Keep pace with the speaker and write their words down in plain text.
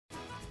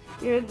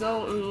You're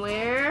going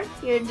where?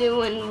 You're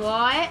doing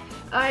what?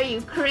 Are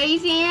you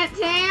crazy, Aunt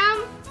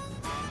Tam?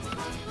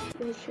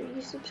 Make sure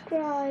you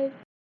subscribe.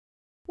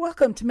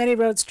 Welcome to Many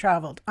Roads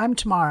Traveled. I'm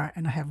Tamara,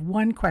 and I have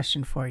one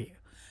question for you.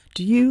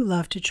 Do you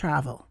love to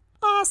travel?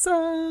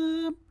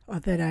 Awesome! Well,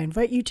 then I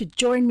invite you to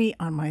join me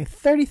on my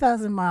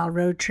 30,000-mile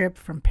road trip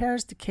from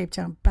Paris to Cape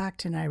Town back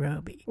to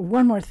Nairobi.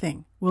 One more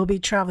thing. We'll be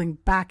traveling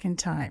back in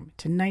time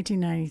to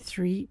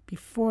 1993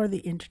 before the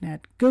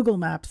internet, Google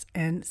Maps,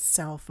 and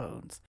cell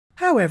phones.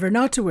 However,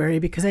 not to worry,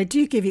 because I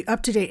do give you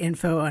up-to-date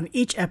info on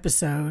each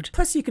episode.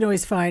 Plus, you can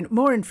always find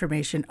more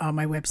information on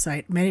my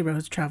website,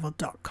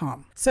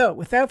 manyroadstravel.com. So,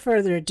 without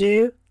further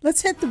ado,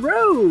 let's hit the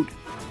road!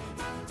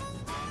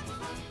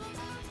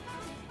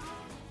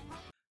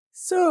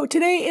 So,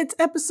 today it's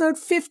episode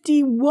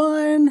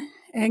 51,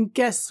 and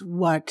guess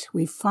what?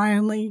 We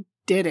finally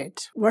did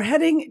it. We're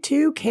heading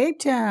to Cape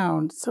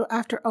Town. So,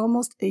 after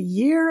almost a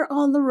year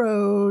on the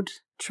road,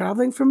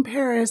 traveling from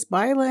Paris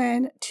by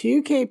land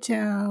to Cape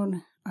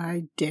Town,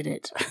 I did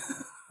it.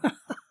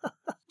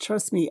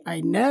 Trust me, I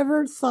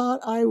never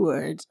thought I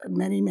would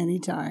many, many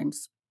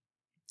times.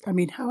 I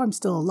mean, how I'm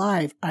still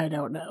alive, I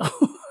don't know.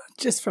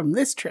 Just from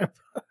this trip.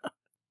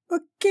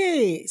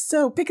 Okay,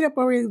 so picking up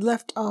where we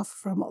left off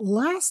from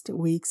last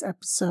week's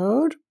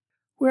episode,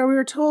 where we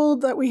were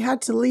told that we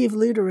had to leave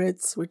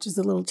Lüderitz, which is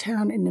a little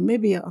town in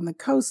Namibia on the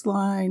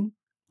coastline,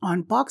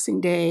 on Boxing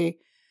Day,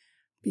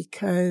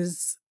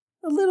 because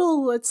a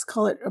little, let's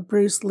call it a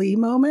Bruce Lee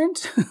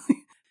moment.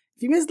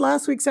 If you missed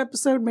last week's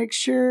episode, make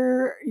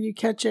sure you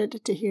catch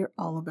it to hear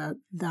all about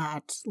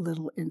that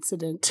little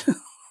incident.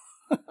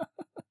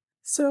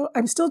 So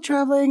I'm still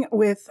traveling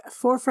with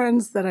 4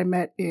 friends that I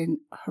met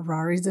in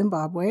Harare,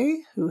 Zimbabwe,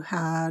 who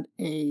had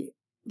a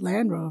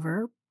Land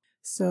Rover.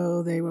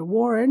 So they were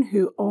Warren,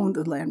 who owned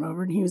the Land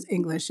Rover, and he was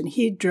English, and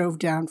he drove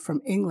down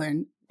from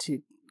England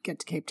to get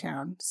to Cape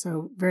Town.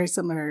 So very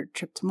similar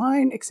trip to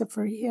mine, except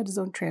for he had his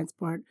own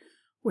transport,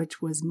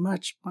 which was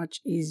much,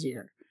 much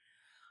easier.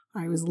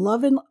 I was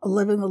living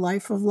the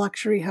life of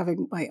luxury,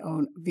 having my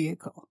own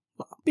vehicle.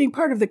 Well, being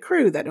part of the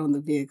crew that owned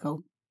the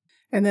vehicle.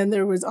 And then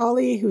there was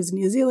Ollie, who's a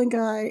New Zealand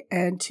guy,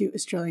 and 2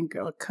 Australian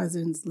girl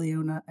cousins,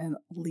 Leona and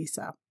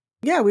Lisa.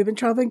 Yeah, we've been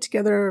traveling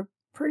together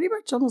pretty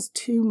much almost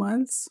 2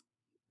 months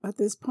at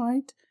this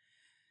point.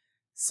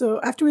 So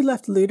after we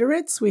left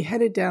Lüderitz, we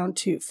headed down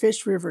to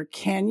Fish River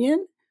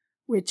Canyon,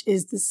 which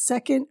is the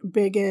second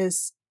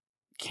biggest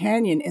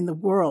canyon in the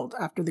world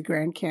after the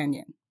Grand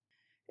Canyon.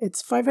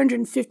 It's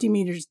 550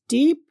 meters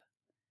deep,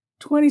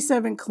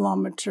 27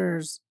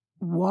 kilometers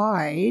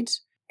wide,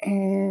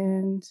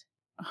 and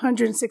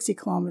 160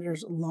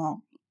 kilometers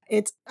long.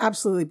 It's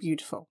absolutely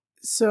beautiful.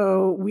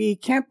 So we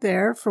camped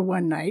there for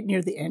one night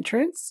near the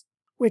entrance,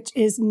 which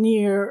is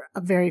near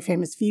a very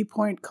famous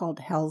viewpoint called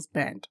Hell's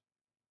Bend.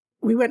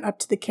 We went up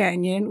to the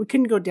canyon. We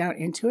couldn't go down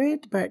into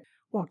it, but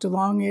walked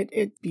along it.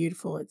 It's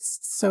beautiful. It's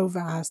so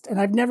vast.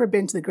 And I've never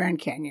been to the Grand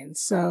Canyon,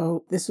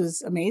 so this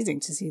was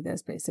amazing to see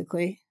this,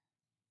 basically.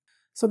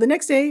 So the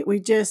next day, we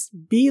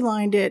just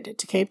beelined it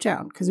to Cape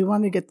Town because we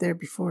wanted to get there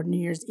before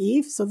New Year's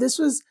Eve. So this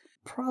was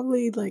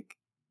probably like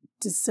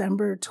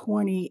December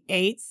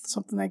 28th,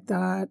 something like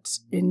that,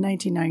 in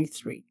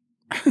 1993.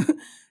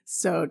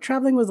 So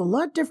traveling was a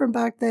lot different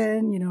back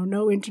then.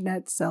 No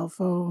internet, cell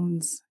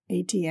phones,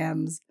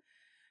 ATMs,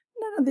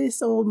 none of this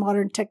old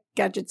modern tech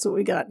gadgets that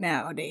we got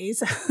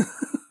nowadays,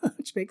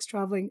 which makes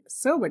traveling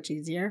so much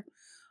easier.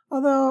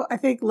 Although I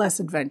think less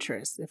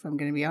adventurous, if I'm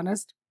going to be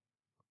honest.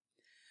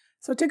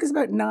 So it took us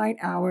about 9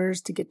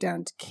 hours to get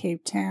down to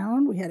Cape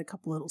Town. We had a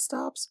couple little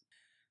stops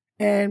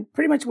and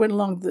pretty much went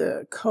along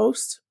the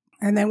coast.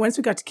 And then once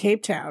we got to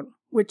Cape Town,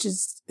 which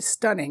is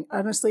stunning,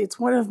 honestly, it's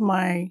one of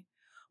I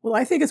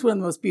think it's one of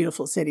the most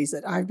beautiful cities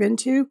that I've been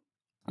to.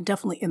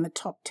 Definitely in the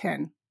top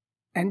 10.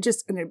 And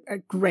just a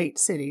great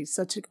city,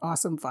 such an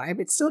awesome vibe.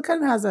 It still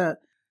kind of has a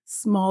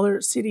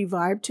smaller city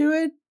vibe to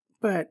it,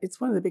 but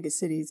it's one of the biggest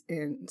cities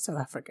in South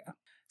Africa.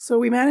 So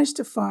we managed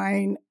to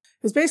find,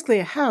 it was basically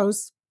a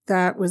house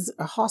that was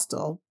a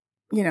hostel,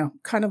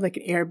 kind of like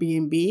an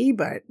Airbnb,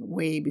 but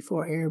way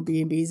before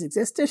Airbnbs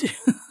existed.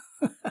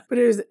 But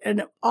it was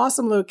an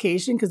awesome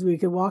location because we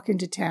could walk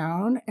into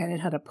town and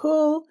it had a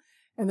pool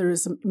and there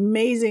was some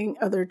amazing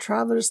other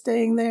travelers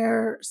staying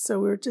there. So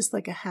we were just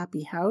like a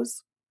happy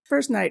house.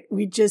 First night,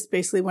 we just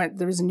basically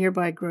there was a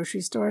nearby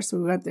grocery store. So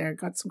we went there,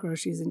 got some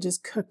groceries and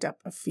just cooked up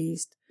a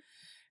feast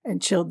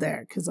and chilled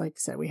there. Because like I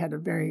said, we had a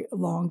very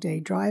long day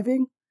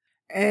driving.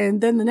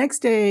 And then the next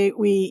day,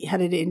 we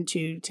headed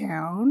into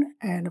town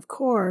and, of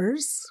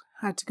course,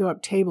 had to go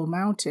up Table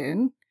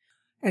Mountain.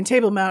 And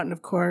Table Mountain,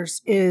 of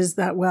course, is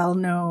that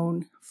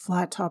well-known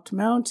flat-topped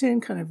mountain,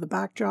 kind of the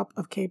backdrop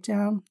of Cape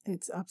Town.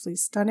 It's absolutely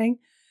stunning.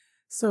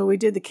 So we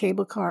did the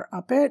cable car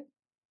up it,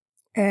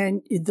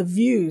 and the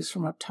views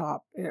from up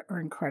top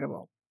are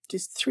incredible.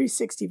 Just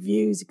 360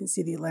 views. You can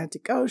see the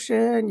Atlantic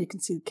Ocean. You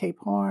can see Cape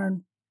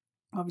Horn.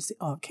 Obviously,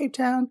 all of Cape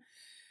Town.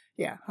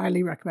 Yeah,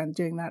 highly recommend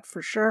doing that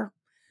for sure.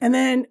 And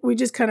then we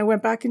just kind of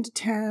went back into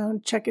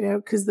town, check it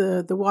out, because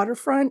the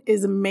waterfront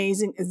is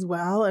amazing as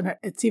well. And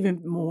it's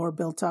even more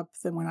built up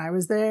than when I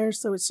was there.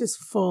 So it's just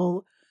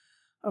full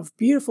of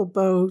beautiful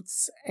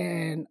boats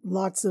and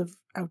lots of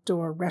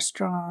outdoor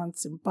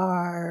restaurants and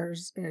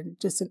bars and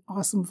just an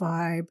awesome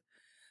vibe.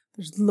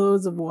 There's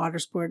loads of water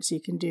sports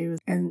you can do.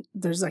 And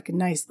there's like a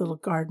nice little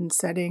garden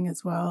setting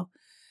as well.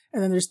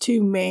 And then there's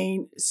 2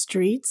 main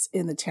streets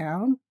in the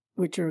town,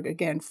 which are,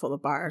 again, full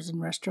of bars and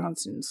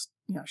restaurants and,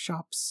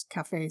 shops,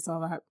 cafes,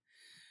 all that.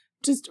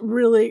 Just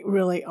really,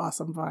 really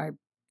awesome vibe.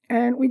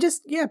 And we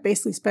just,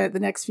 basically spent the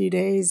next few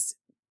days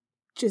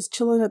just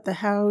chilling at the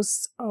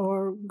house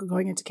or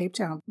going into Cape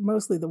Town,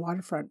 mostly the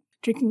waterfront,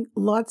 drinking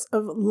lots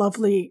of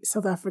lovely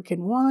South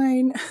African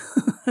wine,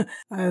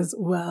 as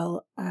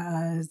well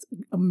as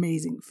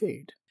amazing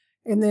food.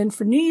 And then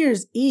for New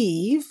Year's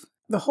Eve,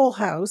 the whole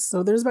house,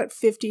 so there's about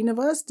 15 of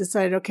us,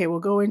 decided, okay, we'll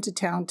go into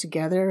town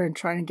together and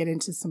try and get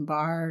into some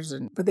bars.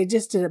 But they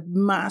just did a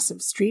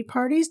massive street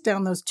parties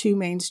down those 2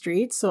 main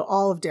streets. So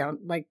all of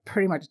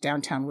pretty much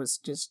downtown was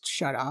just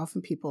shut off,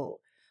 and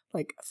people,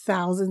 like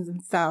thousands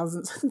and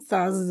thousands and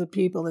thousands of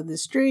people in the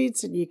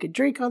streets, and you could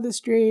drink on the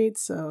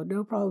streets. So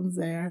no problems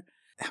there.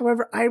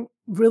 However, I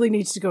really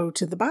needed to go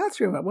to the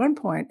bathroom at one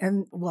point,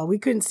 and we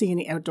couldn't see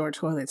any outdoor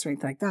toilets or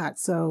anything like that.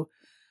 So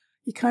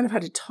you kind of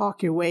had to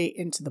talk your way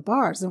into the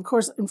bars. And of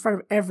course, in front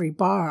of every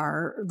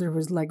bar, there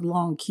was like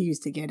long queues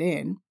to get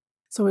in.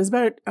 So it was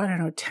about,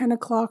 10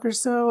 o'clock or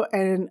so.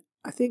 And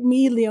I think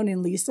me, Leon,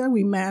 and Lisa,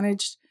 we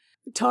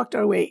talked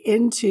our way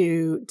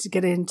to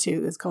get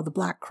into, it's called the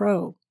Black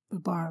Crow, the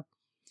bar,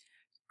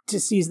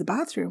 just to use the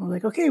bathroom. We're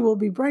like, okay, we'll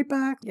be right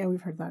back. Yeah,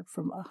 we've heard that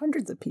from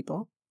hundreds of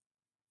people.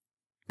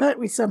 But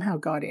we somehow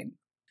got in.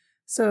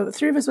 So the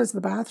 3 of us went to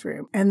the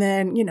bathroom, and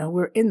then,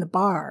 we're in the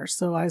bar.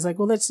 So I was like,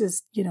 well, let's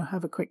just,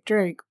 have a quick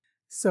drink.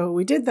 So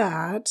we did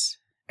that.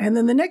 And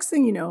then the next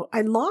thing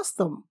I lost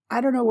them.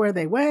 I don't know where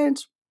they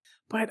went,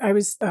 but I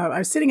was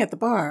sitting at the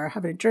bar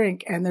having a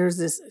drink, and there's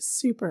this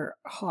super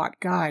hot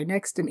guy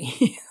next to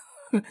me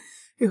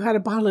who had a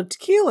bottle of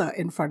tequila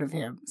in front of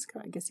him.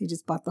 So I guess he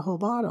just bought the whole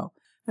bottle.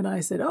 And I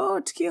said, oh,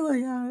 tequila.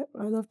 Yeah,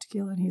 I love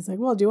tequila. And he's like,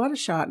 well, do you want a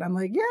shot? And I'm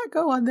like, yeah,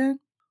 go on then.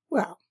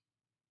 Well,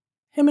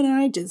 him and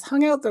I just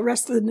hung out the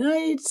rest of the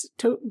night,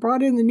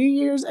 brought in the New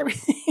Year's,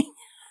 everything.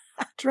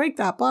 Drank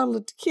that bottle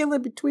of tequila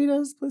between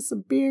us with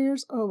some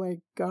beers. Oh my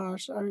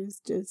gosh, I was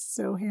just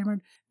so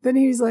hammered. Then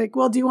he was like,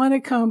 well, do you want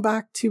to come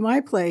back to my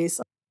place?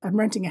 I'm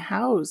renting a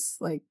house,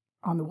 like,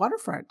 on the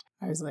waterfront.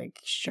 I was like,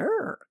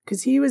 sure.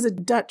 Because he was a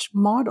Dutch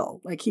model.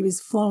 Like, he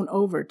was flown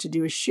over to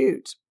do a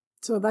shoot.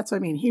 So that's what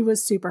I mean. He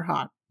was super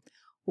hot.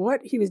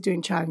 What he was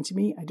doing chatting to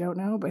me, I don't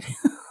know, but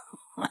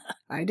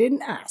I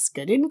didn't ask.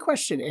 I didn't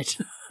question it.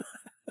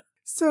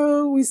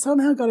 So we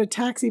somehow got a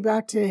taxi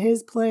back to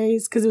his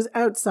place because it was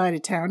outside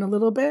of town a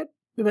little bit,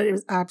 but it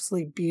was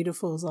absolutely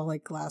beautiful. It was all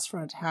like glass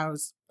front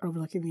house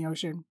overlooking the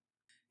ocean.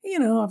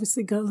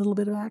 Obviously got a little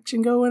bit of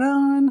action going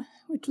on,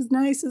 which was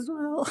nice as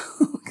well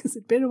because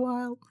it'd been a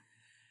while.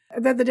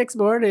 And then the next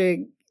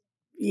morning,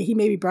 he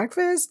made me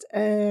breakfast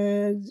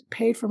and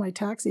paid for my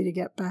taxi to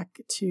get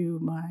back to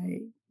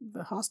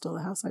the hostel,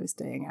 the house I was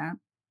staying at,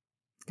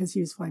 because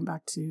he was flying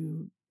back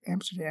to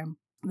Amsterdam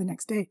the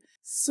next day.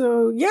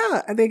 So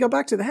they go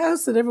back to the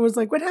house and everyone's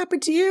like, what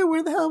happened to you?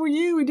 Where the hell were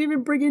you? We didn't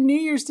even bring in New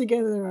Year's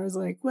together. I was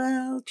like,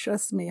 well,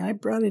 trust me, I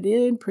brought it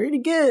in pretty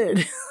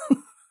good.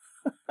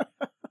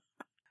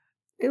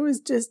 It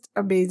was just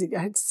amazing.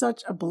 I had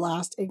such a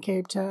blast in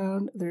Cape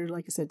Town. There's,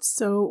 like I said,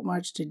 so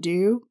much to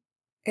do.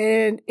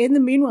 And in the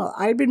meanwhile,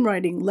 I'd been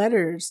writing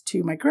letters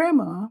to my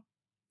grandma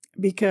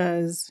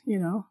because,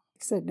 like I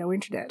said, no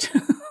internet.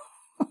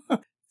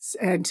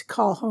 And to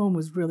call home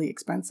was really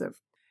expensive.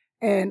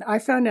 And I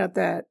found out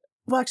that,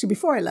 actually,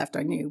 before I left,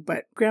 I knew,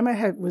 but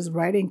Grandma was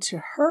writing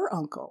to her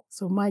uncle,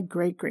 so my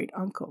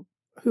great-great-uncle,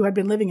 who had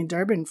been living in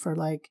Durban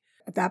for,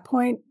 at that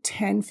point,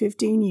 10,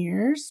 15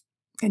 years.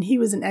 And he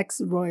was an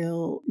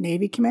ex-Royal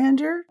Navy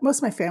commander. Most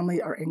of my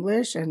family are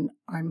English, and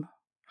I'm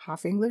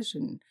half English.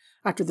 And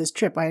after this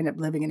trip, I ended up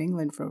living in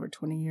England for over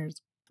 20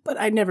 years. But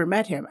I'd never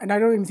met him, and I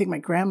don't even think my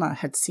grandma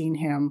had seen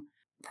him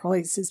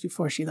probably since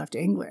before she left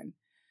England.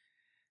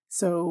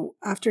 So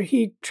after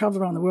he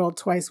traveled around the world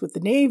twice with the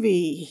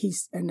Navy, he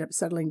ended up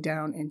settling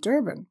down in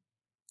Durban.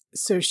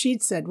 So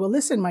she'd said, well,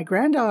 listen, my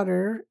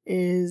granddaughter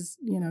is,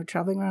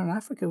 traveling around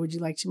Africa. Would you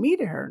like to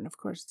meet her? And of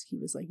course, he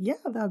was like, yeah,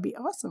 that would be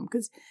awesome.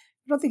 Because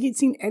I don't think he'd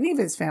seen any of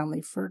his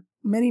family for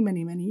many,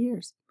 many, many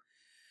years.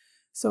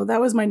 So that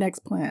was my next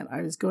plan.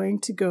 I was going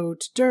to go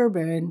to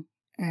Durban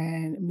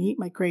and meet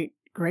my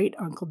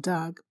great-great-uncle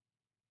Doug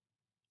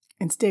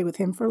and stay with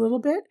him for a little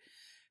bit.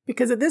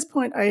 Because at this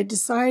point, I had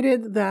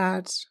decided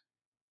that,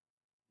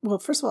 well,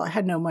 first of all, I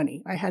had no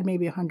money. I had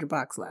maybe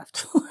 $100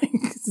 left,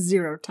 like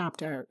zero,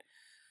 tapped out.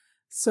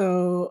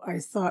 So I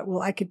thought,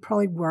 well, I could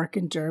probably work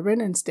in Durban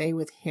and stay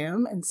with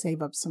him and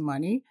save up some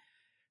money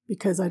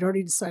because I'd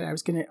already decided I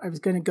was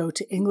going to go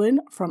to England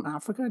from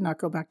Africa, not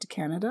go back to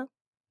Canada.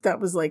 That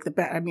was like the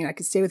best. I mean, I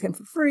could stay with him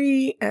for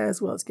free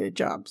as well as get a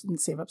job and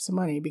save up some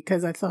money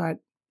because I thought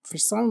for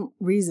some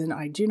reason,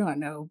 I do not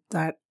know,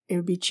 that it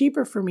would be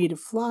cheaper for me to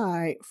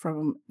fly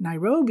from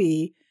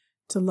Nairobi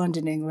to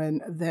London,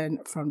 England than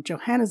from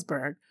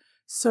Johannesburg.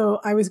 So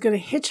I was going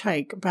to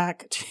hitchhike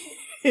back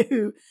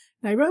to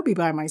Nairobi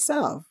by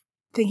myself,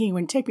 thinking it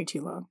wouldn't take me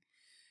too long.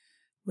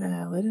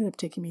 Well, it ended up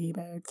taking me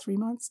about 3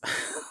 months.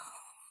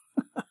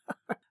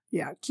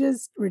 Yeah,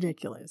 just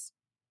ridiculous.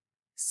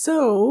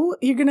 So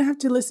you're going to have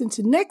to listen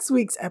to next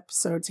week's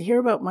episode to hear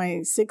about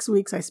my 6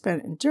 weeks I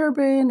spent in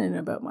Durban and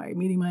about my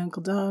meeting my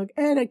uncle Doug,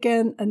 and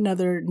again,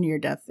 another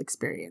near-death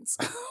experience.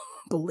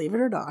 Believe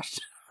it or not.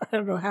 I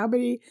don't know how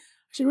many, I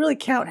should really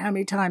count how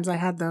many times I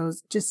had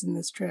those just in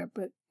this trip,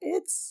 but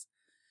it's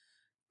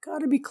got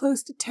to be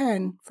close to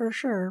 10 for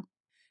sure.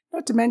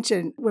 Not to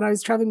mention, when I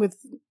was traveling with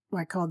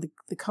what I called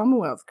the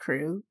Commonwealth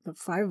crew, the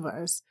 5 of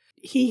us,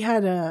 he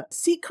had a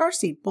car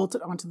seat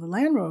bolted onto the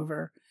Land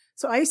Rover.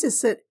 So I used to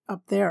sit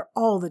up there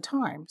all the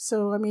time.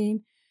 So, I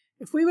mean,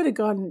 if we would have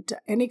gotten into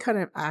any kind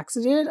of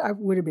accident, I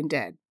would have been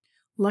dead.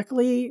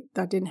 Luckily,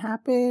 that didn't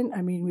happen.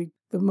 I mean,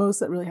 the most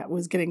that really happened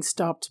was getting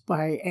stopped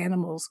by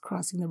animals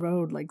crossing the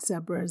road, like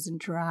zebras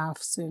and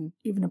giraffes and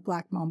even a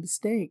black mamba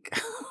snake.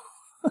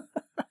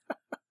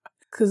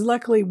 Because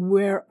luckily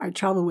where I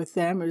traveled with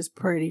them, it was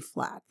pretty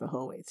flat the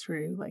whole way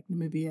through, like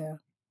Namibia,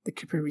 the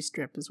Kapuri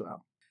Strip as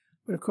well.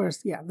 But of course,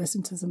 yeah,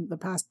 listen to the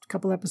past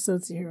couple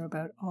episodes to hear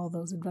about all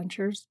those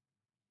adventures.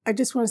 I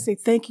just want to say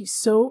thank you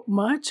so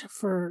much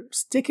for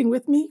sticking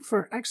with me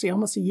for actually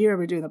almost a year.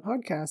 We're doing the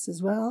podcast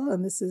as well.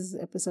 And this is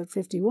episode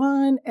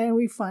 51. And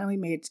we finally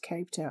made it to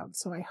Cape Town.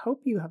 So I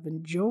hope you have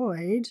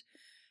enjoyed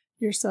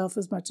yourself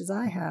as much as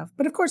I have.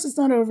 But of course, it's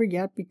not over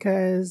yet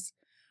because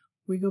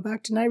we go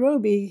back to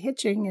Nairobi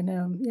hitching. And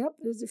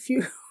there's a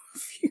few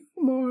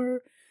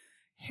more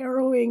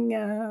harrowing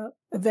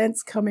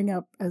events coming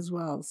up as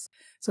well.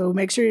 So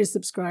make sure you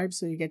subscribe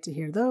so you get to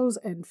hear those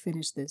and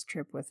finish this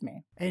trip with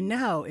me. And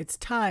now it's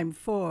time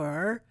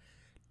for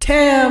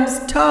Tam's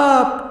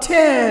Top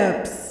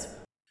Tips.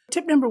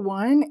 Tip number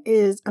 1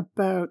 is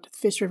about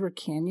Fish River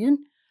Canyon.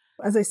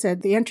 As I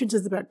said, the entrance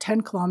is about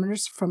 10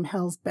 kilometers from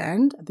Hell's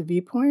Bend at the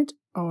viewpoint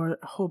or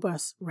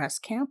Hobos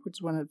Rest Camp, which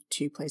is one of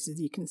 2 places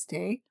you can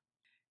stay.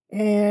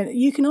 And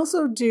you can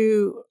also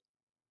do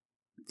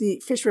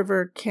the Fish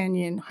River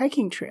Canyon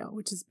hiking trail,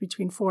 which is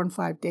between 4 and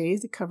 5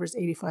 days. It covers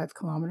 85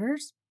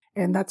 kilometers.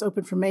 And that's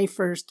open from May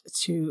 1st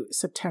to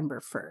September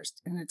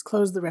 1st. And it's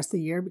closed the rest of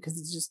the year because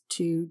it's just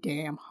too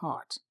damn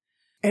hot.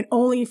 And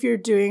only if you're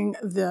doing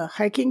the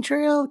hiking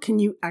trail can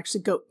you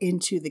actually go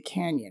into the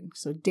canyon.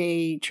 So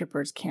day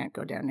trippers can't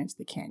go down into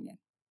the canyon.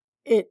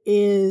 It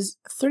is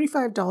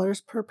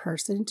 $35 per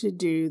person to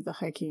do the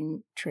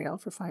hiking trail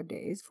for 5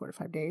 days, 4 to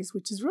 5 days,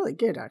 which is really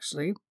good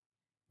actually.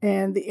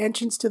 And the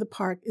entrance to the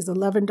park is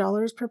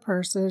 $11 per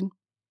person.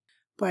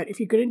 But if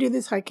you're going to do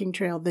this hiking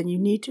trail, then you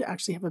need to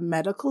actually have a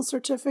medical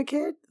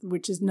certificate,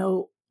 which is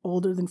no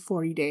older than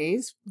 40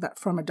 days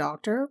from a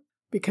doctor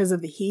because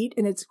of the heat.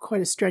 And it's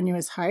quite a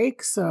strenuous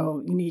hike,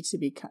 so you need to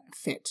be kind of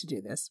fit to do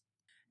this.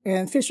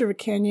 And Fish River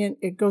Canyon,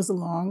 it goes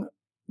along,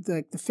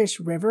 the Fish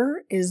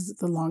River is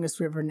the longest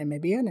river in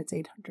Namibia, and it's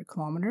 800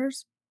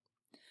 kilometers.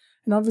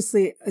 And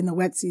obviously in the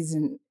wet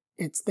season,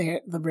 it's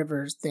there, the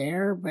river's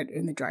there, but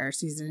in the drier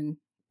season,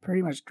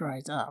 pretty much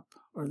dries up,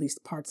 or at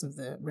least parts of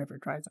the river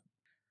dries up.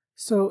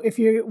 So if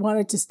you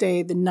wanted to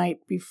stay the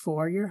night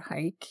before your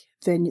hike,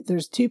 then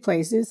there's 2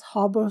 places.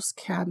 Hobos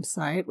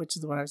Campsite, which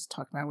is the one I was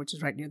talking about, which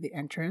is right near the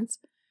entrance.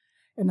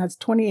 And that's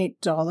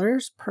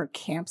 $28 per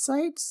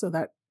campsite, so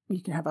that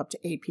you can have up to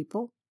 8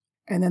 people.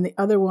 And then the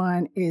other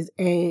one is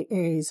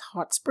AA's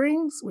Hot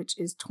Springs, which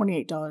is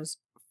 $28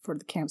 for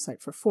the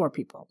campsite for 4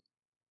 people.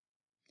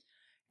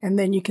 And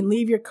then you can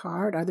leave your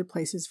car at other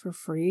places for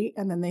free.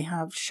 And then they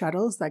have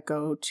shuttles that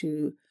go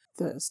to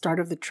the start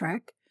of the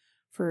trek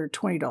for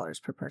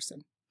 $20 per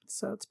person.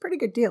 So it's a pretty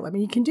good deal. I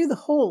mean, you can do the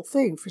whole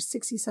thing for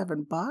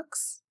 $67.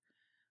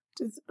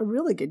 It's a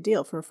really good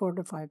deal for a 4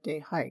 to 5 day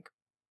hike.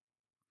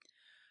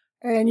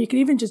 And you can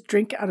even just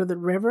drink out of the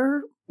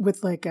river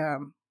with like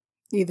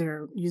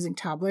either using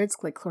tablets,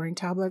 like chlorine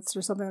tablets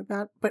or something like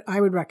that. But I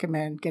would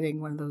recommend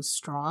getting one of those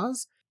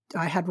straws.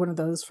 I had one of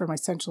those for my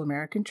Central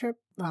American trip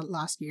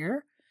last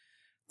year.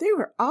 They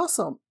were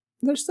awesome.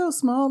 They're so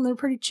small and they're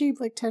pretty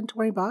cheap, like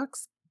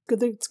 $10-20.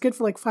 It's good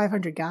for like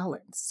 500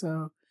 gallons.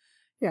 So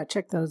yeah,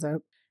 check those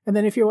out. And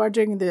then if you're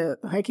watching the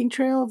hiking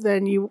trail,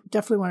 then you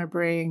definitely want to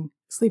bring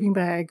a sleeping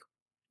bag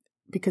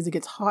because it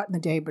gets hot in the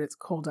day, but it's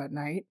cold at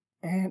night.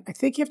 And I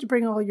think you have to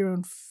bring all your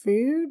own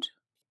food.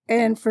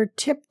 And for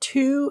tip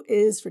 2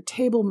 is for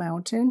Table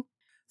Mountain.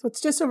 So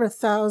it's just over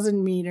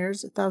 1,000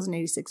 meters,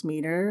 1,086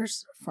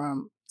 meters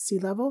from sea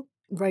level,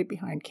 right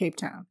behind Cape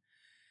Town.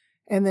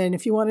 And then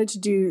if you wanted to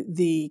do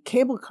the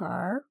cable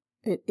car,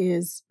 it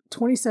is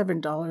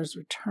 $27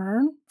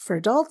 return for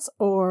adults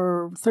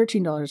or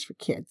 $13 for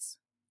kids.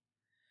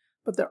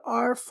 But there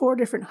are 4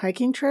 different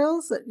hiking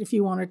trails that if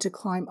you wanted to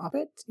climb up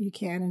it, you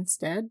can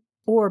instead.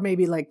 Or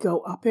maybe like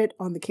go up it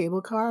on the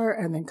cable car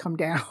and then come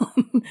down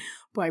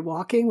by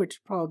walking, which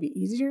would probably be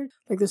easier.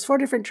 Like there's 4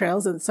 different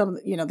trails and some,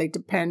 they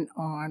depend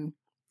on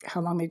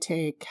how long they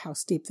take, how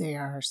steep they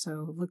are.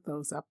 So look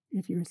those up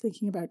if you're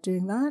thinking about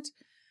doing that.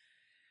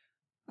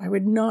 I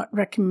would not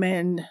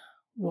recommend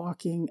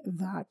walking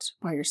that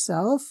by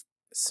yourself.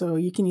 So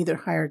you can either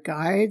hire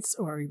guides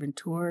or even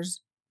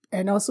tours.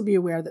 And also be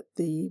aware that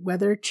the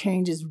weather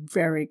changes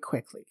very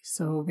quickly.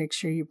 So make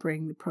sure you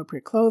bring the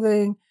appropriate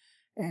clothing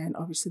and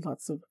obviously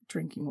lots of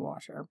drinking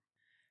water.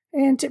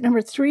 And tip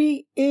number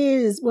 3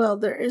 is, well,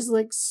 there is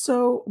like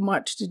so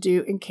much to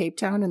do in Cape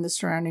Town and the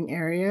surrounding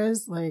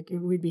areas. Like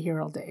we'd be here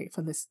all day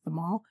for the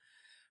mall.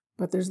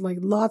 But there's like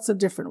lots of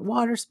different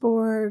water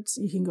sports.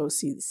 You can go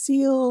see the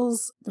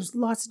seals. There's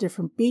lots of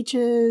different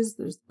beaches.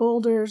 There's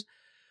boulders,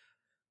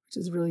 which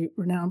is a really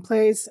renowned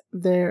place.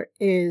 There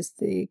is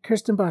the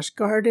Kirstenbosch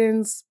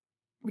Gardens,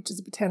 which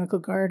is botanical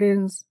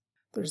gardens.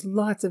 There's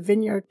lots of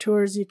vineyard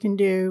tours you can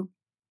do.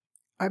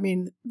 I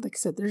mean, like I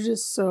said, there's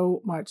just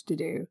so much to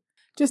do.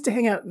 Just to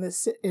hang out in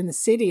the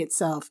city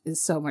itself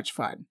is so much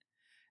fun.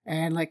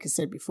 And like I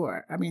said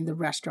before, I mean, the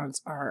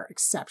restaurants are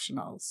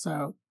exceptional.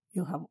 So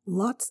you'll have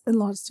lots and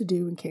lots to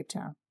do in Cape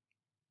Town.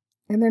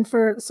 And then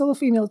for solo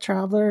female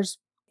travelers,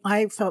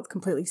 I felt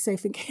completely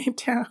safe in Cape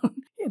Town.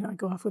 I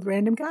go off with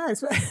random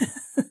guys.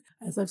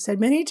 As I've said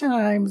many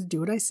times, do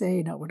what I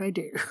say, not what I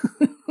do.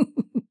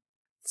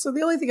 So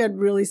the only thing I'd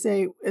really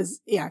say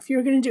is, if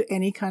you're going to do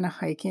any kind of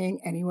hiking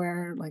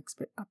anywhere, like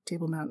up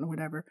Table Mountain or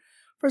whatever,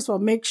 first of all,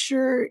 make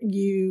sure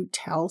you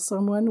tell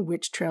someone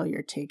which trail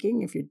you're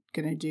taking if you're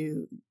going to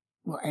do,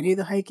 any of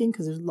the hiking,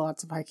 because there's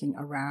lots of hiking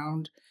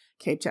around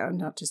Cape Town,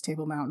 not just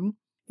Table Mountain.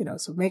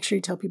 So make sure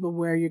you tell people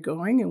where you're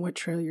going and what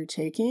trail you're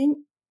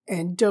taking,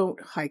 and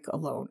don't hike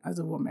alone as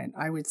a woman.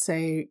 I would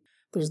say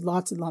there's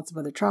lots and lots of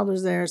other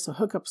travelers there, so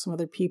hook up some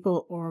other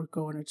people or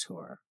go on a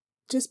tour.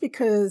 Just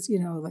because,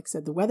 like I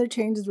said, the weather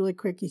changes really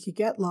quick, you could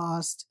get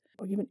lost,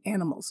 or even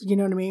animals, you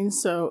know what I mean?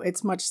 So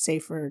it's much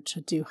safer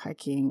to do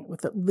hiking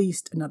with at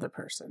least another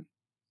person.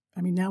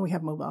 I mean, now we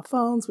have mobile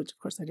phones, which of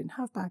course I didn't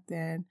have back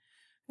then.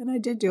 And I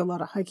did do a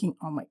lot of hiking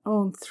on my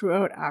own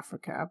throughout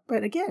Africa.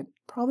 But again,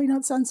 probably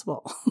not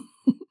sensible.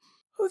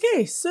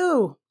 Okay,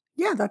 so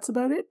that's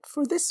about it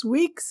for this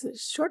week's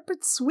short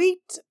but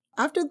sweet.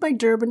 After my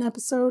Durban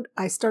episode,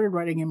 I started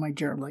writing in my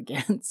journal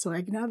again. So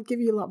I can now give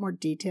you a lot more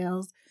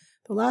details.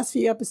 The last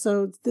few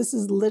episodes, this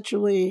is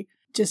literally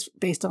just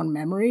based on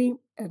memory.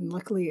 And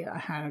luckily I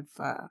have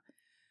a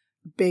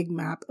big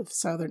map of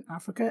Southern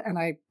Africa, and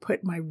I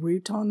put my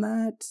route on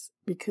that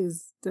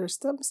because there's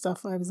some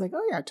stuff I was like,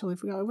 oh yeah, I totally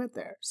forgot I went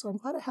there. So I'm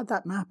glad I had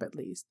that map at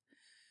least.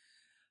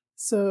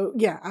 So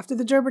after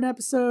the Durban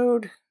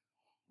episode,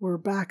 we're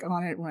back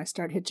on it when I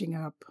start hitching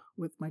up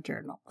with my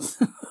journal.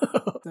 So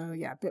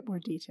a bit more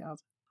detailed.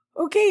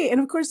 Okay, and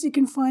of course you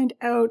can find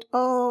out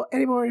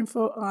any more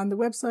info on the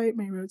website,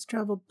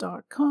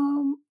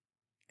 manyroadstravel.com.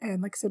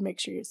 And like I said, make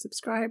sure you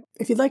subscribe.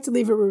 If you'd like to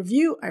leave a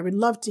review, I would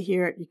love to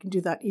hear it. You can do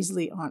that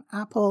easily on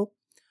Apple,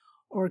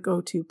 or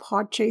go to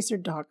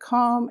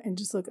podchaser.com and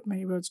just look at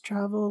Many Roads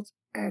Traveled.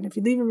 And if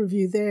you leave a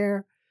review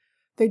there,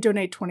 they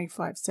donate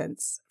 25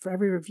 cents for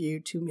every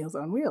review to Meals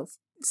on Wheels.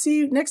 See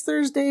you next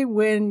Thursday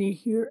when you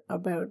hear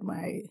about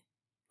my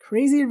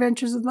crazy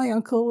adventures with my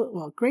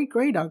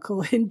great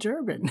uncle in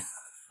Durban.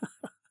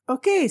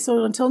 Okay,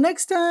 so until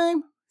next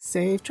time,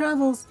 safe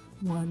travels,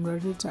 one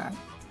road at a time.